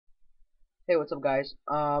Hey, what's up, guys?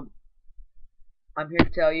 I'm here to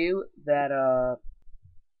tell you that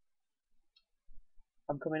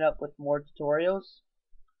I'm coming up with more tutorials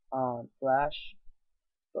on Flash.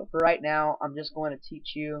 But for right now, I'm just going to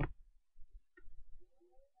teach you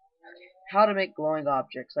how to make glowing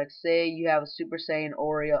objects. Like, say you have a Super Saiyan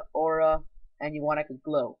aura and you want it to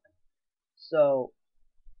glow. So,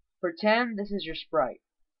 pretend this is your sprite.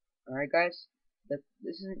 All right, guys.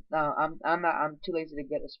 This isn't. I'm too lazy to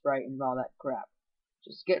get a sprite and all that crap.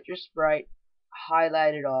 Just get your sprite,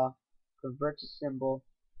 highlight it off, convert to symbol.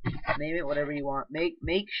 Name it whatever you want.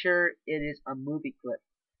 Make sure it is a movie clip.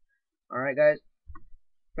 Alright, guys,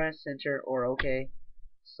 press enter or OK.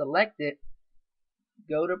 Select it.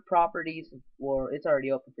 Go to properties, or it's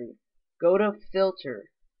already open for you. Go to filter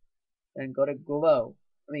and go to glow.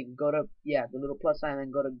 Go to, yeah, the little plus sign,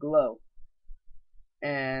 and go to glow.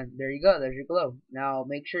 And there you go. There's your glow. Now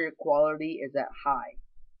make sure your quality is at high.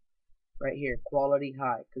 Right here, quality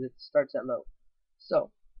high, because it starts at low. So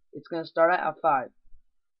it's gonna start at 5.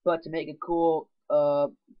 But to make a cool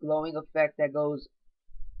glowing effect that goes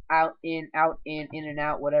out, in, in and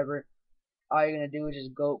out, whatever, all you're gonna do is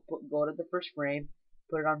just go to the first frame,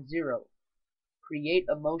 put it on 0, create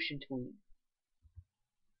a motion tween.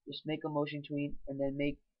 Just make a motion tween, and then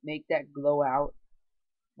make that glow out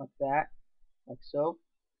like that, like so,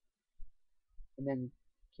 and then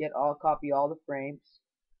copy all the frames,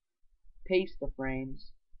 paste the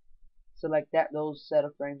frames, select those set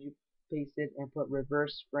of frames you pasted, and put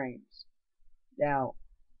reverse frames. Now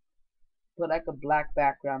put like a black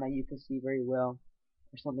background that you can see very well,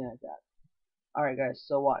 or something like that. Alright, guys,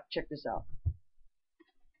 so what? Check this out.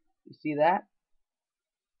 You see that?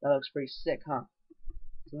 That looks pretty sick, huh?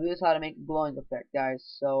 So this is how to make a glowing effect, guys.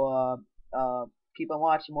 So keep on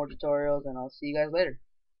watching more tutorials, and I'll see you guys later.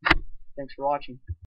 Thanks for watching.